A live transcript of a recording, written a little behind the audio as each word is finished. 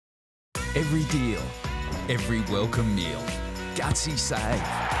Every deal, every welcome meal, gutsy save,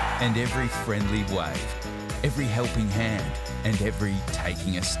 and every friendly wave, every helping hand, and every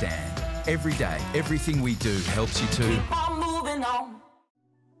taking a stand. Every day, everything we do helps you to keep on moving on.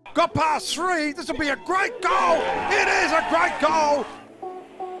 Got past 3. This will be a great goal. It is a great goal.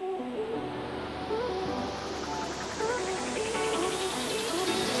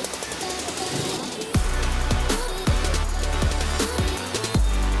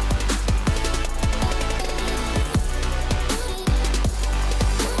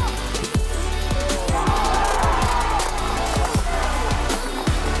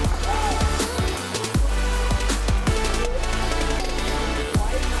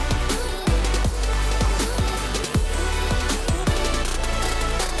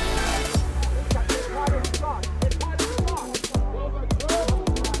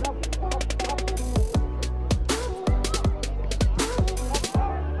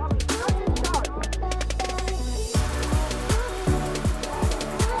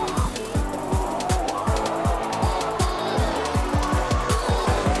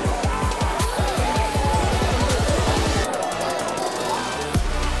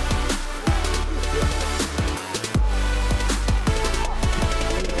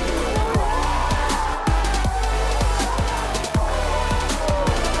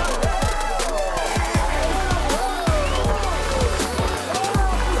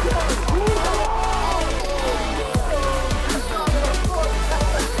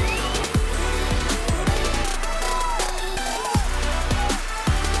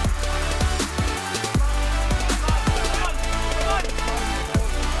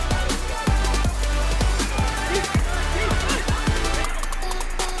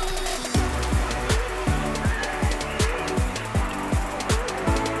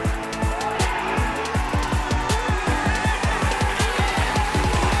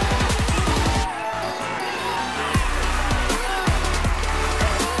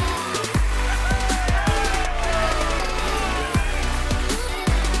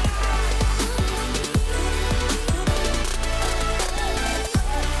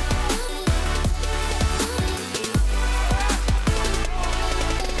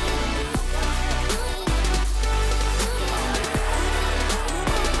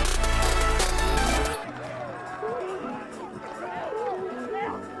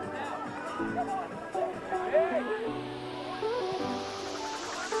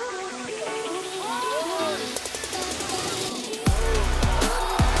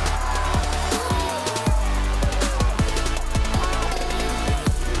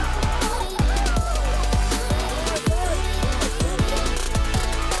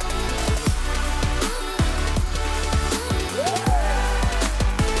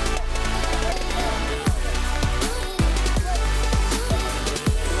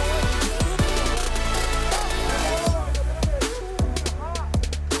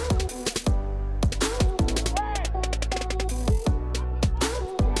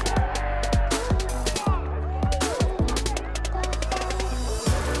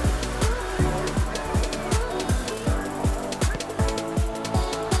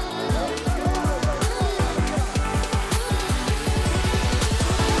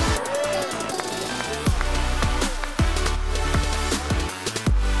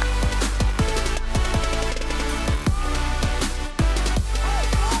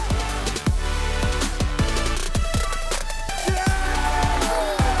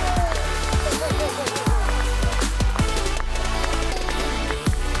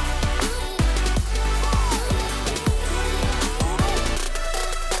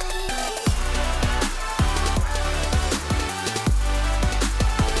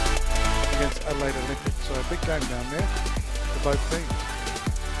 So a big game down there for both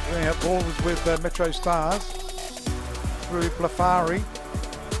teams. Bringing up ball was with Metro Stars through Blafari.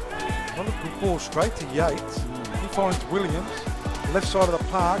 Not a good ball straight to Yates. He finds Williams, left side of the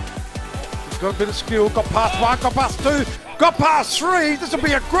park. He's got a bit of skill, got past 1, got past 2, got past 3. This will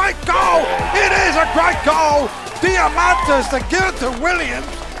be a great goal. It is a great goal. Diamantis to give it to Williams.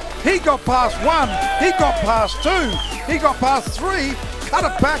 He got past 1, he got past 2, he got past 3, cut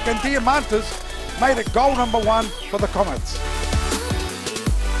it back, and Diamantis made it goal number 1 for the Comets.